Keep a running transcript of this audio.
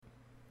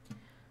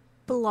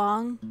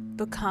Belong,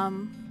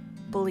 Become,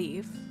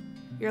 Believe.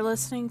 You're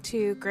listening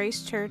to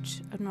Grace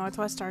Church of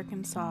Northwest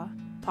Arkansas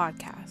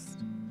podcast.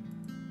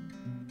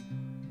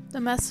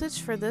 The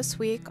message for this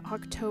week,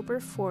 October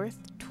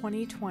 4th,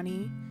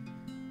 2020,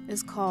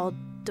 is called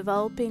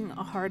Developing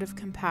a Heart of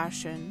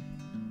Compassion.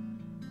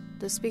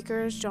 The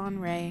speaker is John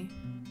Ray,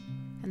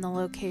 and the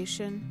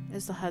location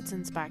is the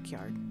Hudson's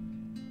backyard.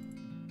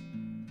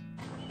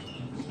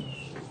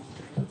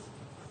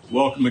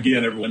 Welcome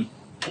again, everyone.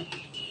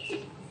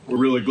 We're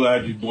really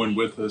glad you joined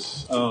with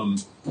us.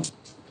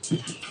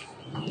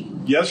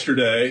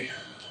 Yesterday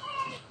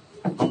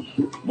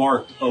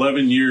marked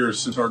 11 years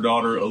since our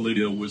daughter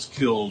Olivia was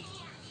killed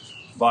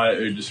by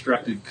a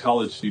distracted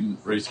college student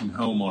racing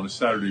home on a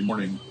Saturday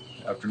morning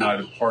after a night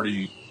of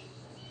partying.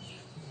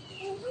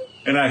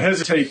 And I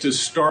hesitate to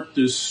start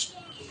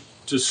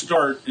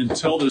and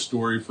tell this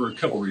story for a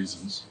couple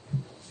reasons.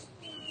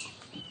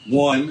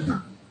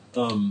 One,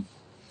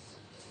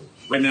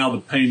 right now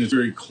the pain is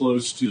very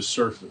close to the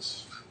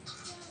surface.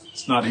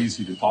 It's not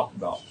easy to talk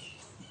about.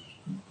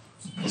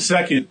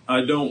 Second,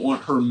 I don't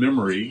want her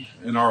memory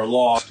and our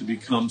loss to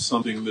become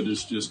something that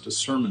is just a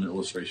sermon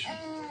illustration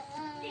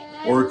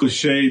or a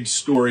cliched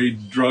story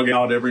drug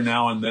out every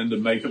now and then to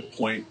make a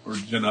point or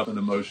gin up an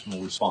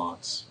emotional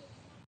response.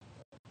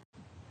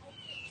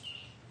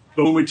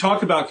 But when we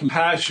talk about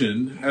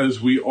compassion,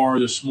 as we are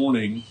this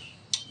morning,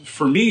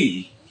 for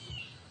me,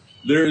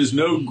 there is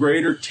no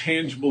greater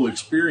tangible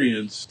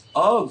experience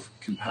of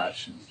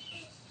compassion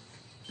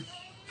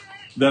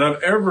that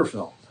I've ever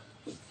felt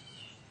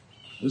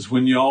is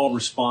when y'all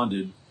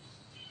responded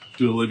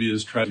to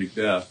Olivia's tragic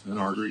death and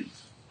our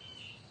grief.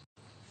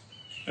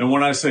 And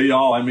when I say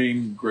y'all, I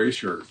mean Grace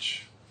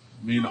Church.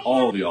 I mean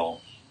all of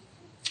y'all.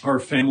 Our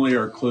family,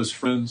 our close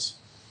friends,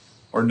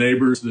 our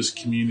neighbors, this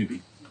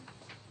community.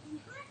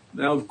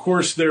 Now, of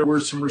course, there were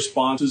some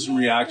responses and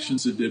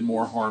reactions that did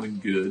more harm than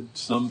good,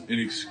 some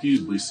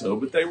inexcusably so,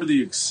 but they were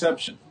the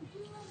exception.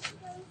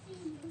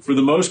 For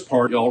the most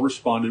part, y'all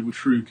responded with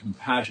true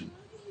compassion.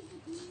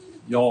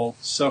 Y'all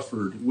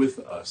suffered with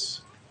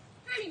us.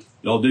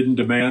 Y'all didn't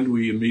demand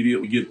we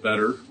immediately get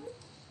better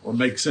or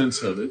make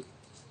sense of it.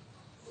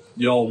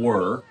 Y'all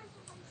were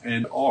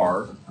and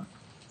are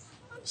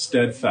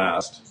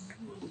steadfast,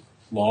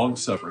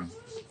 long-suffering,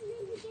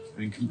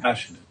 and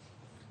compassionate.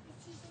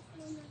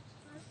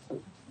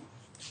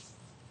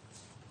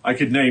 I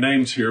could name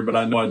names here, but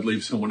I know I'd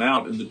leave someone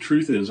out. And the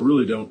truth is, I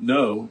really don't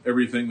know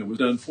everything that was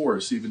done for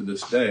us. Even to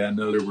this day, I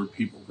know there were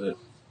people that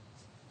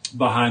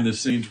behind the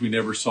scenes we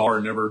never saw or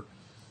never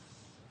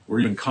were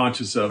even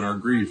conscious of in our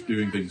grief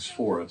doing things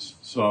for us.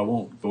 So I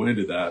won't go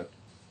into that.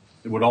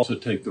 It would also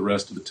take the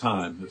rest of the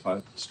time if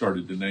I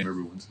started to name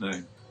everyone's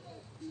name.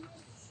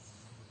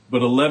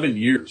 But 11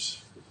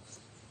 years.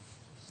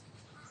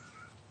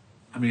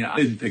 I mean, I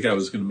didn't think I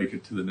was going to make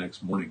it to the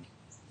next morning.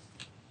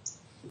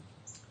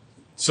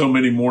 So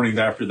many mornings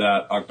after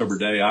that October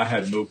day, I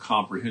had no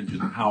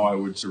comprehension of how I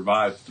would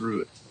survive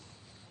through it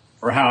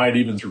or how I'd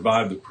even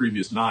survived the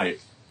previous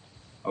night.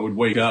 I would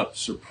wake up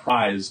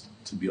surprised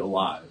to be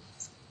alive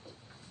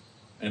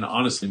and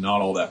honestly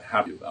not all that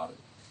happy about it.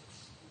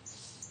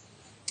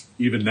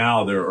 Even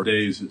now, there are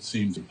days it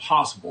seems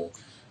impossible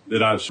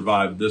that I've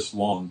survived this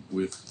long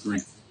with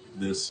grief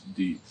this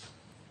deep.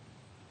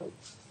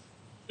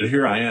 But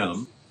here I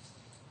am,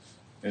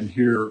 and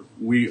here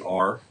we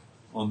are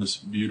on this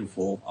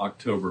beautiful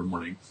October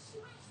morning.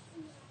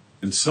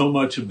 And so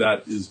much of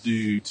that is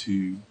due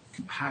to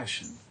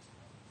compassion,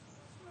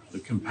 the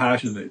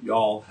compassion that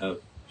y'all have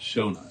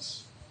shown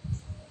us,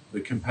 the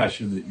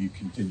compassion that you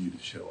continue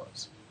to show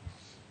us.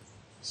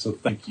 So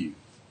thank you.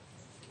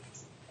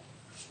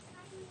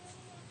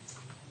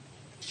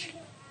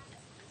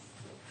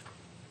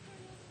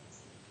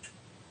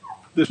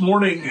 This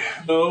morning,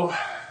 though,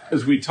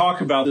 as we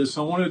talk about this,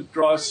 I want to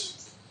draw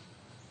us,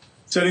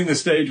 setting the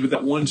stage with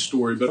that one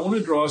story, but I want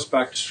to draw us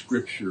back to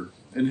Scripture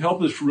and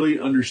help us really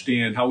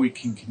understand how we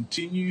can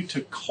continue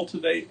to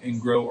cultivate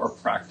and grow our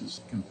practice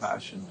of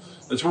compassion.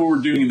 That's what we're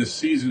doing in this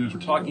season, is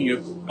we're talking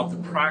about the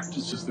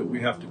practices that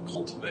we have to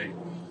cultivate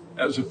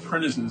as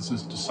apprentices,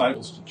 as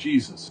disciples to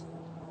Jesus.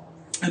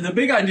 And the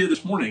big idea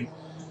this morning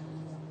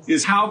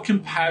is how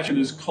compassion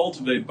is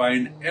cultivated by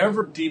an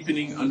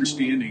ever-deepening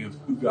understanding of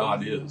who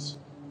God is,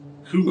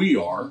 who we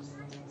are,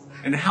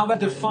 and how that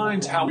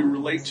defines how we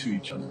relate to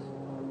each other.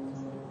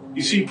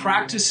 You see,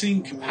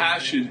 practicing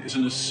compassion is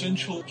an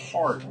essential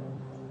part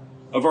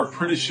of our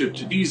apprenticeship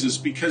to Jesus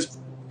because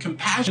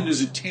compassion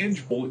is a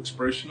tangible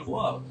expression of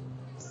love.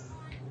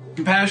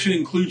 Compassion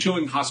includes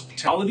showing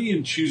hospitality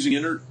and choosing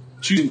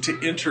to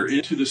enter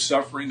into the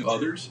suffering of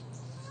others.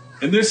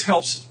 And this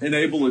helps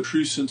enable a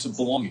true sense of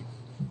belonging.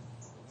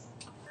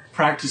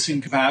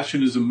 Practicing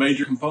compassion is a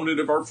major component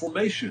of our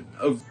formation,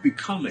 of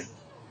becoming.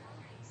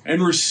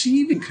 And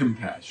receiving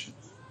compassion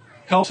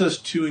helps us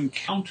to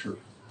encounter,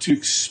 to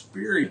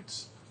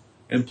experience,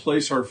 and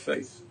place our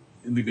faith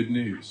in the good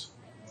news.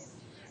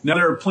 Now,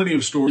 there are plenty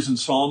of stories and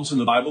Psalms in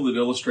the Bible that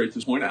illustrate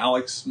this point.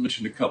 Alex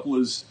mentioned a couple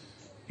as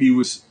he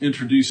was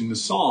introducing the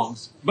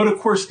Psalms. But of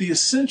course, the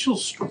essential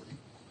story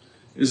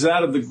is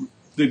that of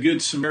the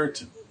Good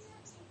Samaritan.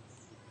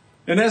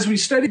 And as we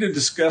studied and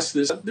discussed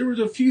this, there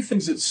were a few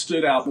things that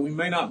stood out that we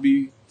may not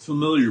be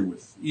familiar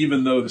with,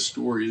 even though the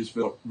story is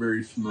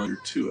very familiar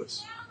to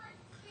us.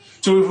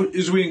 So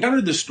as we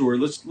encounter this story,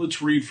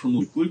 let's read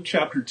from Luke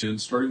chapter 10,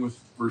 starting with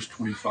verse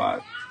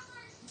 25.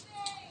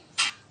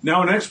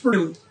 Now an expert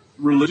in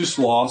religious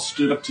law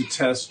stood up to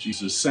test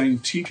Jesus, saying,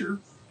 "Teacher,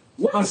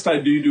 what must I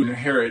do to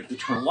inherit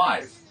eternal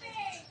life?"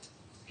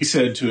 He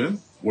said to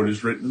him, "What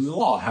is written in the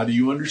law? How do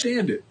you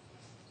understand it?"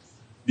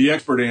 The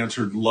expert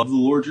answered, "Love the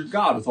Lord your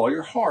God with all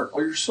your heart,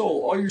 all your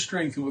soul, all your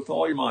strength, and with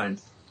all your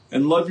mind,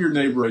 and love your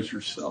neighbor as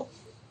yourself."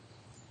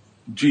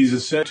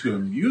 Jesus said to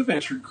him, "You have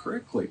answered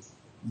correctly.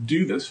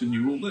 Do this and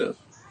you will live."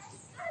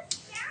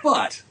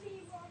 But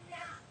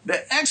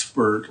the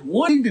expert,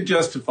 wanting to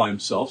justify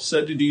himself,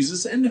 said to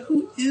Jesus, "And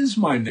who is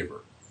my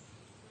neighbor?"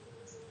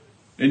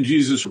 And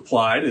Jesus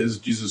replied, as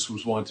Jesus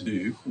was wont to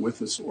do,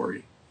 with a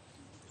story.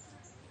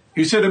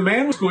 He said, "A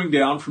man was going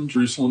down from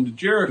Jerusalem to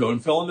Jericho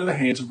and fell into the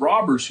hands of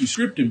robbers who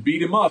stripped him,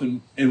 beat him up,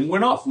 and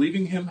went off,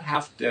 leaving him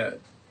half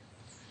dead.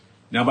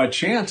 Now by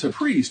chance a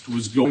priest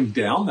was going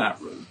down that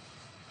road,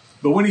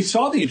 but when he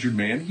saw the injured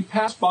man, he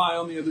passed by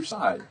on the other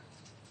side.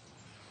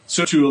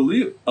 So to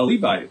a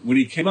Levite, when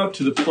he came up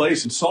to the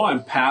place and saw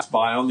him, passed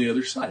by on the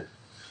other side.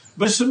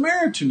 But a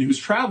Samaritan who was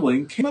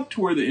traveling came up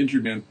to where the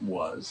injured man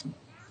was,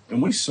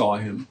 and when he saw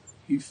him,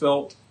 he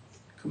felt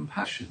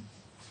compassion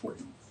for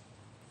him.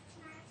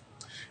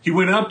 He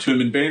went up to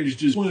him and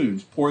bandaged his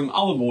wounds, pouring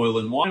olive oil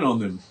and wine on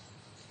them.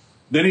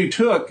 Then he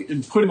took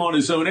and put him on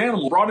his own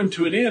animal, brought him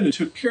to an inn, and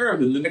took care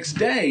of him. The next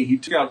day he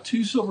took out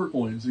 2 silver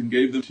coins and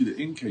gave them to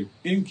the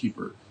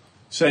innkeeper,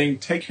 saying,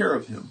 'Take care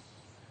of him,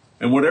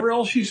 and whatever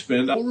else you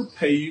spend, I will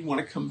repay you when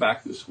I come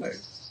back this way.'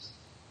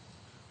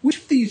 Which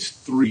of these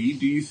 3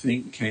 do you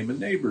think became a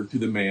neighbor to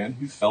the man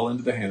who fell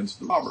into the hands of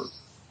the robber?"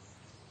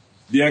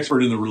 The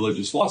expert in the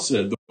religious law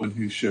said, "The one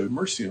who showed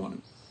mercy on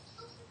him."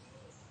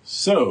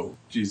 So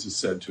Jesus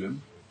said to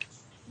him,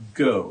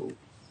 "Go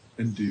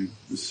and do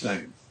the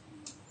same."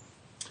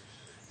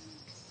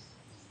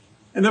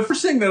 And the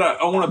first thing that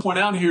I want to point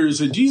out here is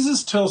that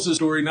Jesus tells this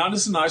story not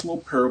as a nice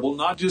little parable,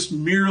 not just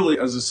merely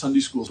as a Sunday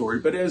school story,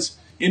 but as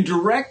in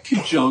direct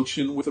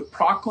conjunction with a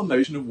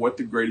proclamation of what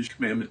the greatest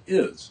commandment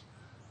is.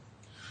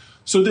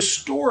 So the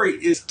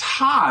story is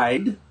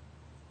tied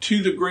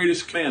to the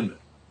greatest commandment.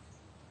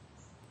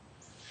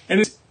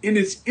 And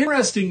it's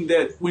interesting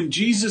that when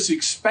Jesus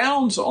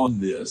expounds on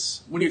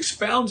this, when he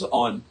expounds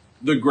on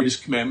the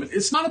greatest commandment,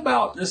 it's not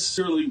about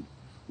necessarily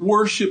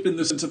worship in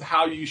the sense of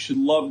how you should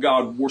love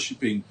God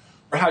worshiping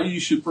or how you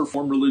should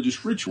perform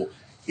religious ritual.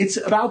 It's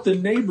about the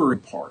neighboring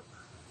part.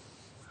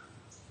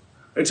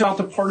 It's about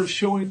the part of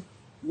showing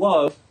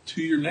love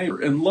to your neighbor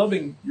and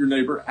loving your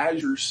neighbor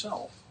as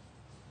yourself.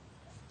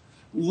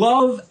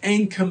 Love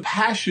and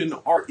compassion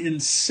are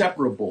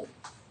inseparable.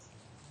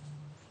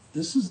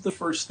 This is the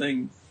first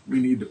thing we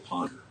need to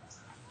ponder.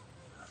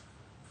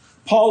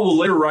 Paul will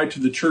later write to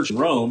the church in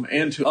Rome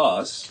and to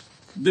us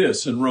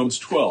this in Romans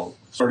 12,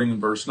 starting in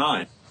verse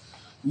 9.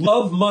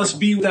 Love must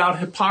be without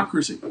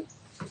hypocrisy.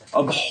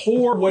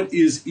 Abhor what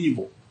is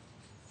evil.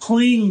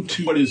 Cling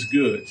to what is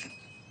good.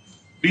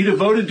 Be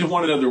devoted to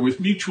one another with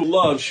mutual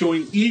love,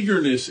 showing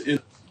eagerness in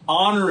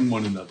honoring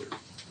one another.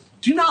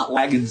 Do not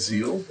lag in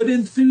zeal, but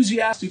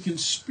enthusiastic in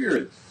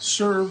spirit,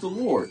 serve the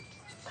Lord.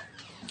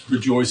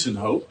 Rejoice in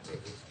hope.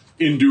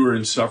 Endure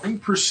in suffering,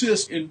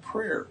 persist in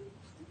prayer.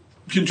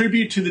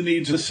 Contribute to the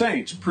needs of the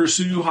saints,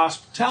 pursue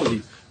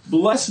hospitality.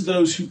 Bless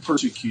those who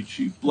persecute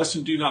you, bless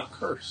and do not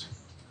curse.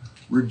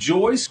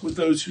 Rejoice with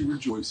those who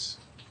rejoice.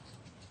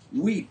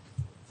 Weep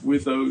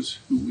with those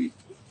who weep.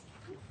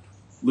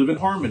 Live in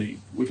harmony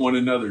with one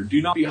another.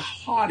 Do not be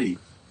haughty,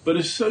 but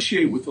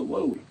associate with the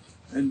lowly,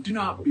 and do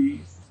not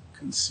be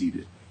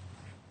conceited.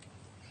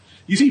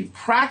 You see,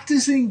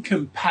 practicing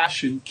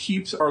compassion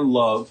keeps our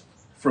love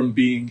from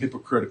being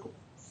hypocritical.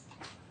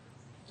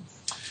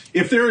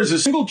 If there is a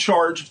single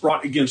charge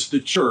brought against the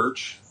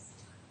church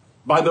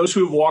by those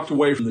who have walked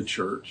away from the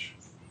church,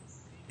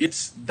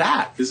 it's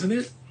that, isn't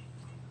it?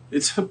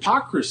 It's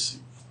hypocrisy,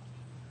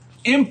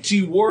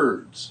 empty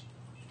words,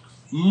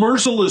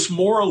 merciless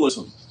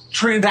moralism,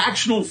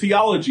 transactional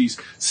theologies,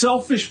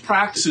 selfish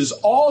practices,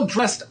 all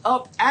dressed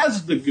up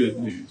as the good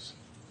news,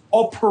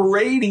 all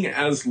parading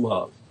as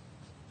love,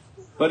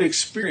 but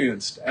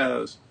experienced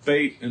as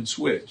bait and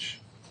switch,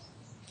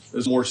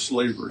 as more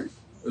slavery,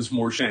 as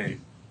more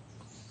shame,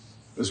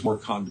 as more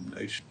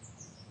condemnation.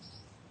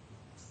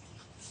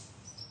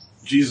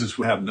 Jesus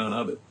would have none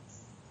of it.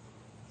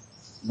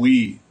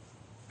 We,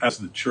 as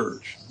the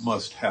church,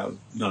 must have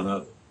none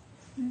of it.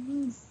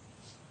 Mm-hmm.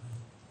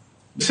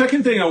 The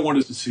second thing I want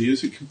us to see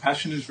is that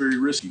compassion is very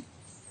risky.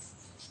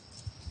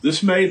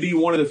 This may be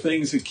one of the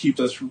things that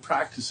keeps us from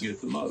practicing it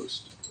the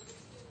most.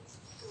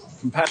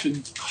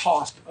 Compassion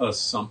costs us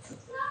something.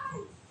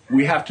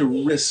 We have to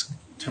risk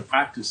to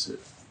practice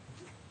it.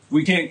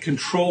 We can't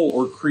control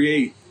or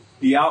create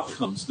the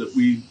outcomes that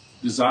we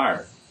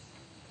desire.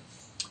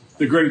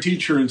 The great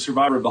teacher and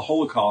survivor of the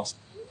Holocaust,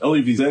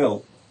 Elie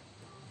Wiesel,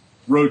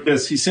 wrote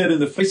this. He said, in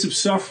the face of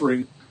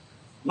suffering,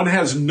 one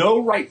has no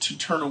right to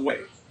turn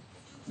away,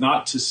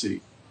 not to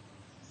see.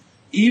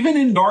 Even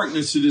in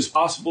darkness, it is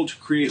possible to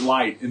create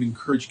light and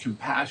encourage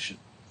compassion.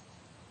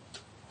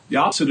 The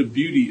opposite of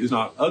beauty is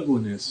not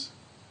ugliness,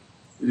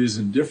 it is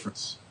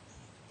indifference.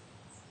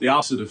 The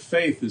opposite of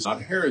faith is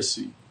not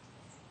heresy,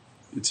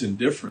 it's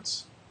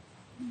indifference.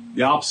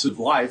 The opposite of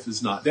life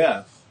is not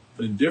death,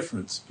 but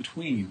indifference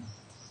between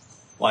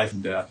life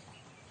and death.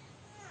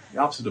 The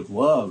opposite of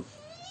love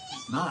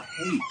is not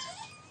hate,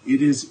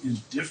 it is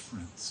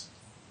indifference.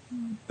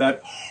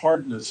 That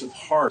hardness of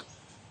heart,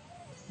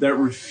 that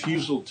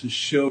refusal to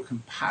show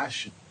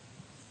compassion,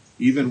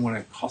 even when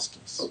it costs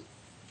us.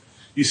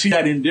 You see,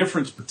 that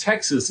indifference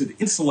protects us, it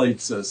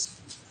insulates us,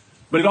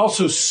 but it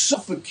also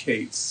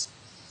suffocates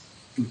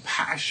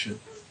compassion,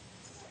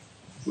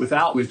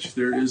 without which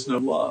there is no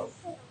love.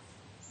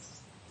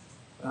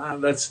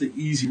 That's the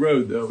easy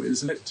road, though,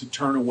 isn't it? To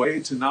turn away,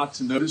 to not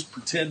to notice,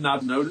 pretend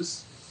not to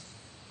notice.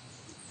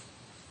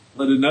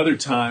 But another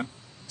time,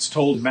 it's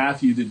told in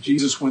Matthew that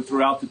Jesus went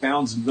throughout the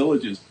towns and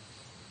villages,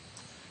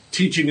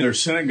 teaching in their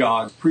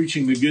synagogues,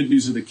 preaching the good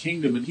news of the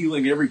kingdom, and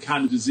healing every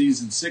kind of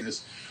disease and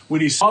sickness. When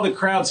he saw the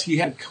crowds, he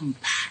had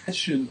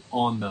compassion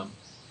on them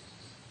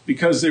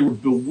because they were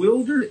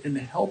bewildered and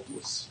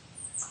helpless,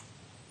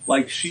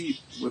 like sheep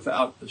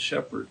without a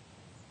shepherd.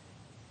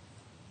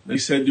 And he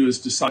said to his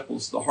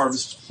disciples, the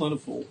harvest is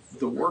plentiful, but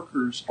the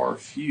workers are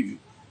few.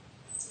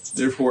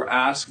 Therefore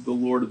ask the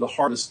Lord of the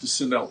harvest to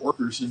send out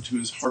workers into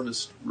his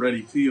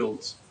harvest-ready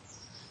fields.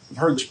 I've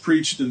heard this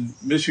preached in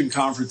mission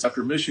conference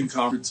after mission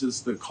conference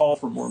as the call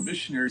for more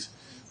missionaries,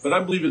 but I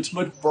believe it's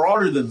much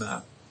broader than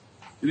that.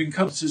 It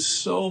encompasses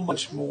so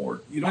much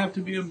more. You don't have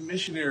to be a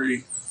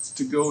missionary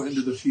to go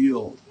into the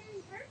field.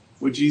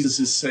 What Jesus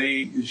is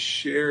saying is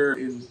share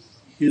in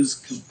his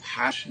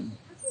compassion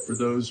for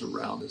those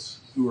around us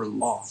who are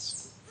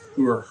lost,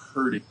 who are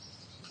hurting,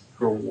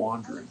 who are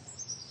wandering.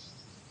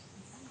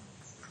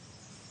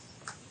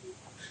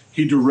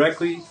 He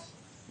directly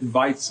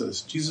invites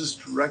us, Jesus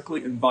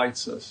directly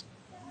invites us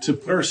to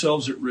put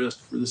ourselves at risk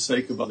for the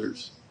sake of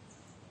others,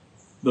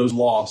 those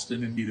lost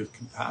and in need of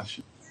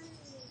compassion.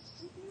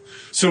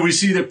 So we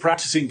see that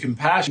practicing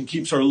compassion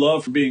keeps our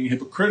love from being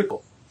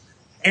hypocritical,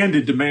 and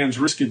it demands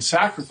risk and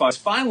sacrifice.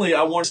 Finally,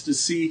 I want us to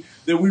see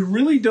that we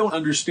really don't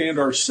understand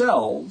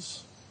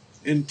ourselves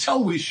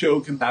until we show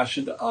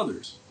compassion to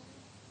others.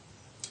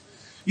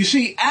 You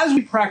see, as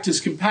we practice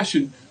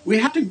compassion, we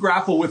have to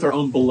grapple with our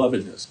own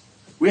belovedness.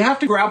 We have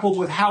to grapple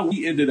with how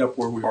we ended up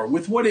where we are,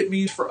 with what it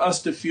means for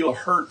us to feel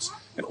hurts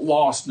and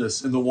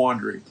lostness in the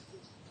wandering,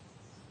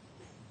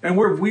 and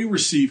where we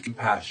receive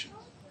compassion.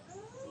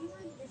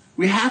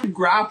 We have to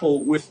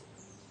grapple with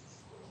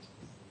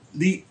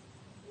the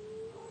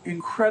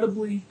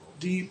incredibly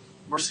deep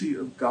mercy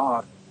of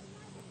God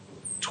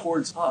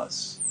towards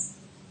us,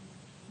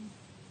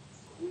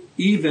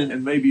 even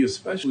and maybe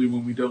especially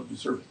when we don't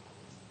deserve it.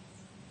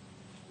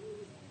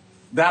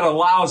 That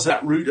allows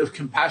that root of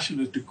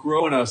compassion to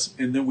grow in us,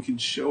 and then we can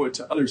show it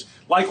to others.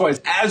 Likewise,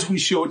 as we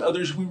show it to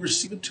others, we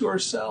receive it to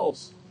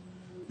ourselves.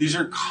 These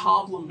are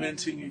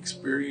complementing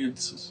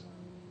experiences.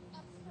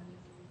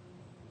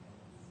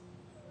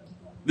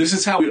 This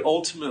is how we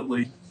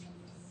ultimately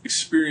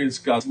experience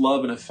God's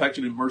love and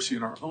affection and mercy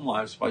in our own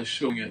lives, by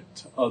showing it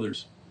to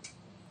others.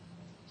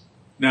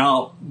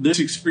 Now, this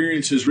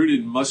experience is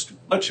rooted in much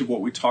of what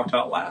we talked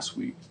about last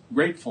week,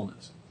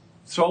 gratefulness.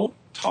 So I won't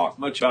talk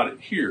much about it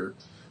here,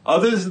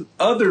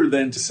 other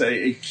than to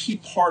say a key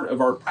part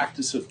of our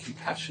practice of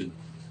compassion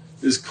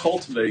is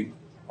cultivating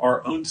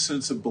our own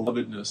sense of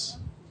belovedness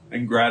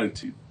and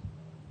gratitude.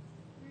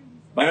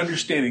 By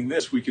understanding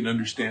this, we can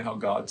understand how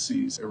God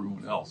sees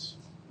everyone else.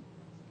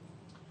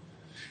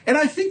 And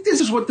I think this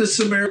is what the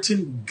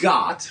Samaritan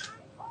got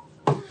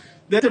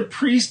that the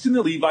priest and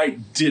the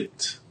Levite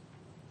didn't.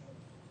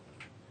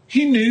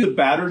 He knew the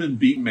battered and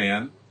beaten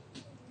man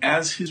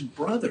as his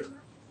brother,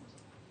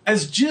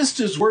 as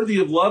just as worthy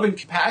of love and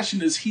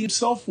compassion as he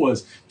himself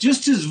was,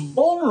 just as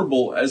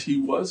vulnerable as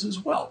he was as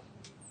well.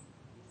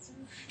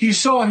 He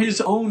saw his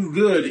own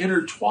good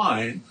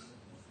intertwined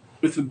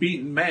with the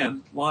beaten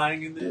man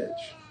lying in the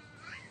ditch.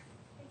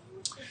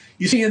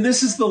 You see, and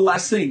this is the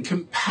last thing,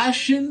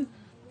 compassion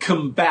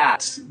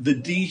combats the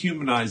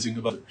dehumanizing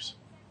of others.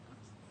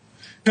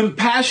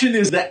 Compassion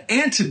is the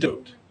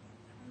antidote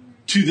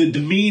to the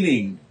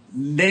demeaning,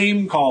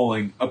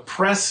 name-calling,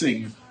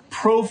 oppressing,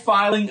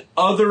 profiling,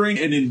 othering,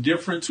 and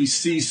indifference we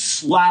see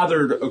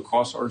slathered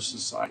across our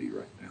society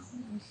right now.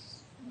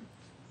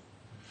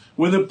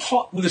 When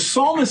the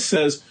psalmist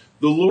says,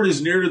 the Lord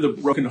is near to the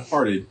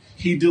brokenhearted,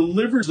 he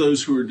delivers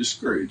those who are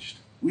discouraged,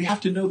 we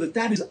have to know that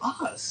that is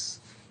us.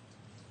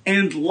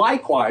 And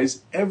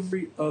likewise,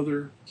 every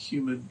other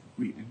human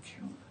we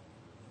encounter.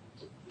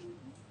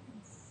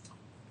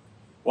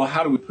 Well,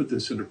 how do we put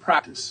this into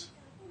practice?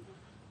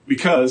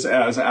 Because,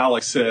 as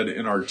Alex said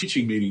in our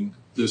teaching meeting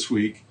this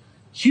week,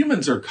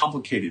 humans are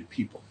complicated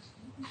people.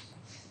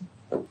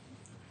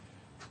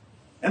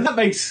 And that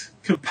makes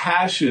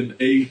compassion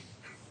a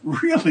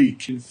really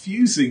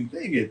confusing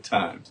thing at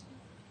times.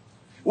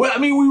 Well,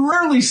 we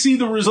rarely see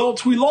the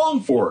results we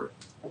long for.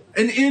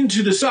 An end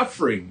to the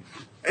suffering,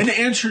 an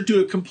answer to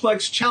a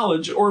complex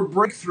challenge, or a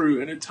breakthrough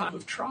in a time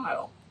of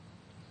trial.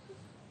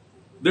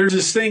 There's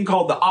this thing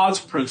called the Oz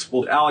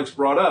principle that Alex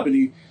brought up,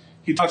 and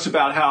he talks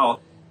about how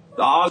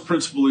the Oz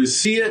principle is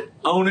see it,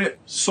 own it,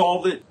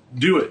 solve it,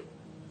 do it.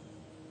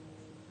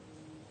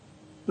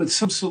 But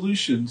some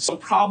solutions, some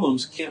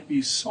problems can't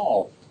be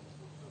solved,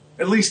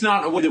 at least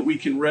not in a way that we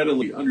can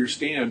readily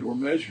understand or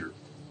measure.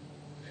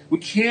 We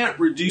can't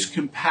reduce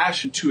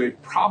compassion to a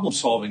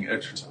problem-solving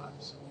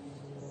exercise,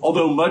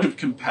 although much of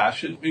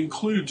compassion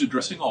includes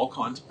addressing all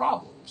kinds of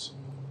problems,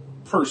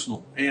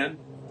 personal and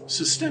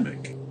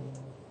systemic.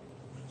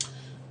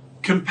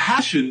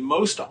 Compassion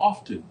most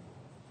often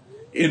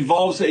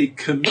involves a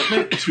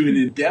commitment to an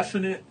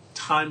indefinite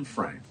time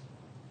frame.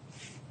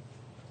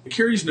 It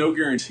carries no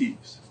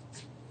guarantees.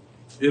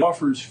 It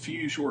offers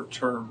few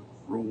short-term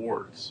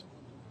rewards.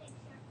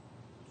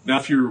 Now,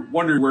 if you're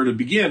wondering where to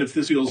begin, if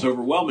this feels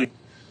overwhelming,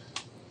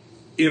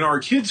 in our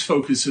Kids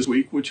Focus this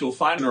week, which you'll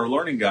find in our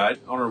learning guide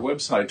on our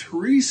website,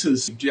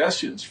 Teresa's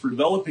suggestions for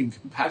developing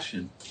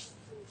compassion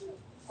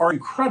are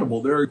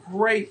incredible. They're a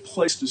great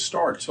place to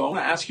start. So I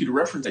want to ask you to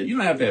reference that. You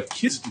don't have to have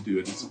kids to do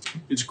it.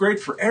 It's great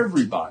for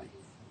everybody.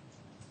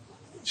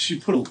 She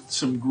put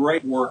some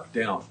great work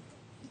down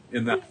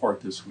in that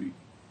part this week.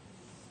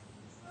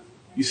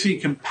 You see,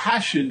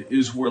 compassion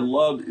is where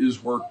love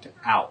is worked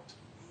out,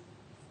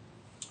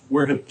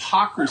 where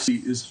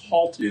hypocrisy is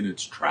halted in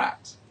its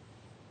tracks,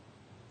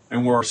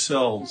 and where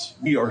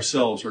we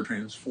ourselves are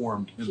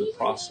transformed in the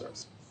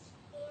process.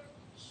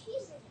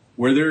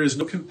 Where there is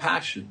no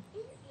compassion,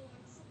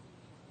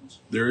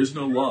 there is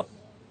no love.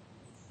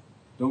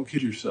 Don't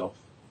kid yourself.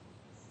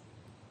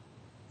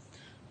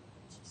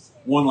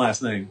 One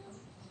last thing.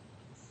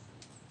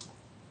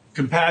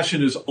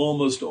 Compassion is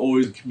almost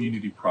always a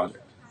community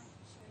project.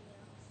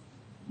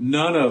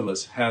 None of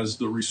us has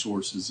the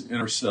resources in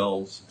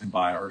ourselves and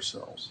by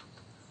ourselves.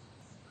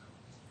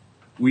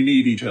 We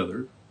need each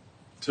other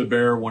to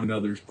bear one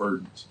another's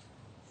burdens.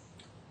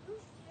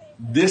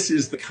 This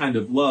is the kind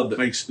of love that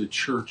makes the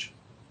church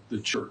the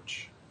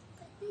church.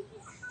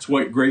 It's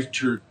what Grace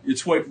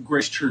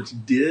Church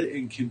did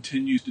and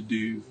continues to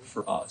do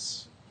for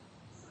us.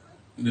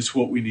 And it's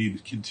what we need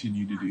to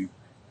continue to do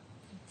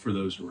for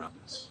those around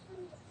us.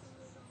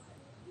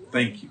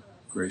 Thank you,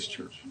 Grace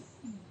Church.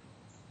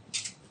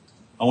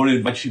 I want to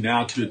invite you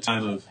now to a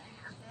time of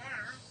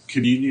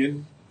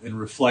communion and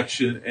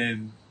reflection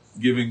and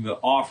giving the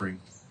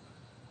offering.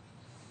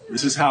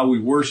 This is how we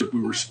worship, we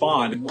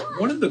respond. And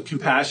one of the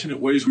compassionate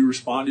ways we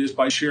respond is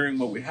by sharing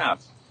what we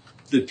have,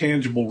 the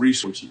tangible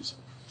resources.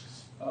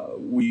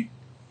 We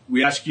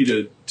ask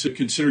you to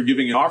consider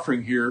giving an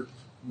offering here,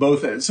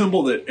 both as a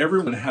symbol that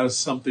everyone has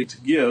something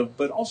to give,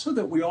 but also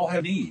that we all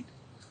have need.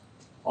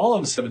 All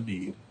of us have a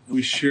need. And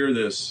we share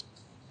this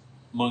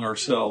among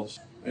ourselves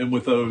and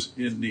with those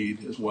in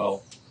need as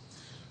well.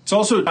 It's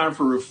also a time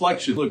for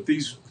reflection. Look,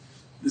 this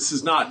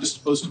is not just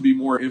supposed to be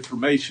more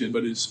information,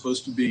 but it's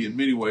supposed to be in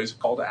many ways a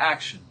call to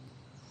action.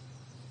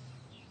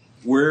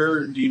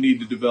 Where do you need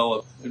to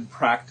develop and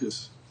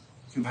practice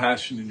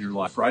compassion in your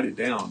life? Write it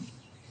down.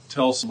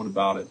 Tell someone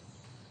about it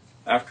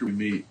after we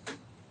meet.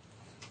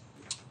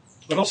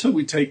 But also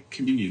we take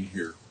communion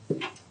here.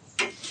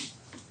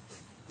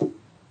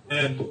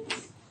 And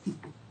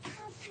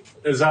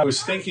as I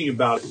was thinking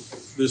about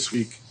it this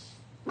week,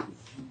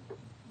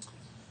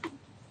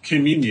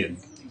 communion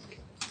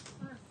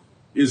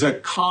is a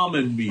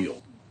common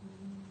meal.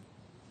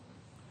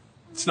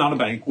 It's not a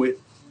banquet.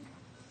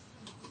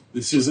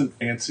 This isn't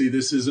fancy.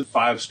 This isn't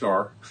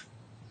 5-star.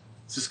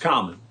 This is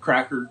common.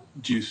 Cracker,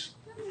 juice,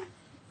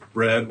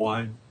 bread,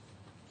 wine.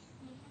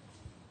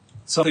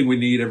 Something we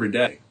need every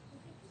day.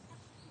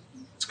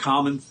 It's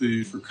common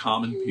food for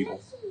common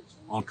people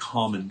on a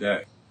common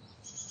day.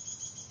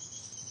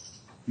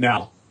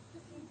 Now,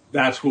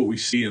 that's what we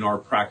see in our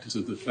practice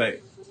of the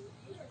faith.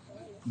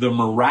 The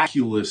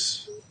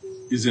miraculous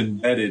is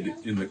embedded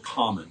in the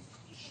common.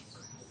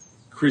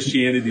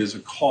 Christianity is a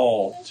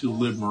call to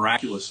live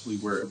miraculously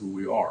wherever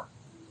we are,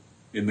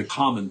 in the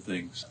common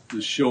things,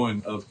 the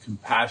showing of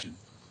compassion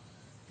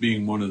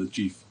being one of the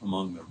chief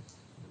among them.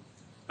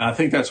 And I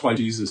think that's why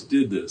Jesus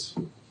did this.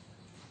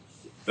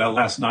 That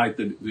last night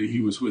that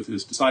he was with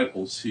his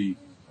disciples, he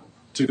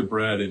took the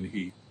bread and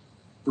he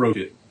broke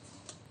it.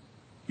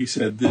 He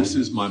said, "This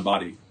is my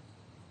body,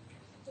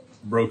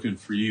 broken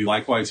for you."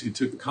 Likewise, he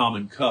took the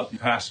common cup, he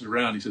passed it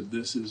around. He said,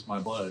 "This is my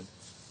blood,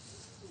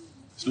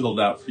 spilled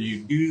out for you.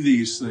 Do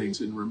these things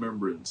in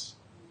remembrance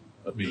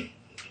of me."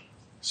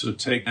 So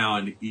take now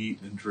and eat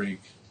and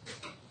drink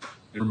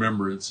in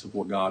remembrance of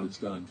what God has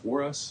done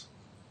for us,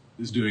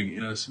 is doing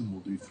in us, and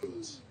will do through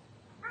us.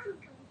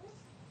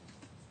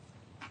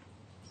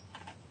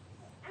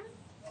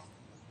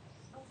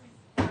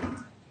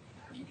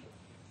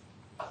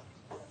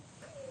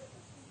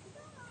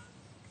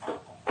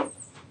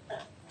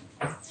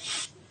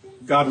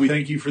 God, we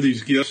thank you for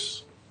these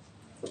gifts,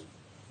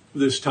 for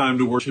this time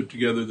to worship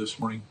together this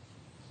morning.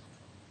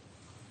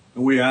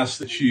 And we ask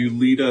that you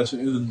lead us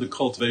in the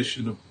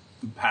cultivation of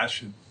and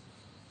passion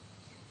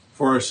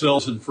for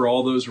ourselves and for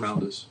all those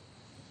around us.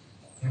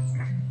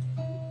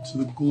 To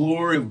the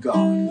glory of God.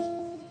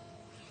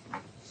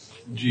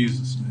 In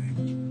Jesus'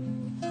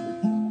 name.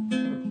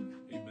 Amen.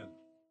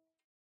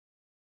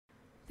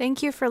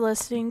 Thank you for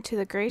listening to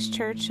the Grace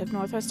Church of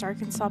Northwest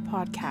Arkansas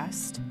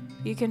podcast.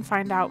 You can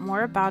find out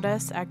more about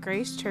us at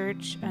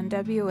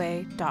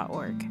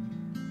gracechurchnwa.org.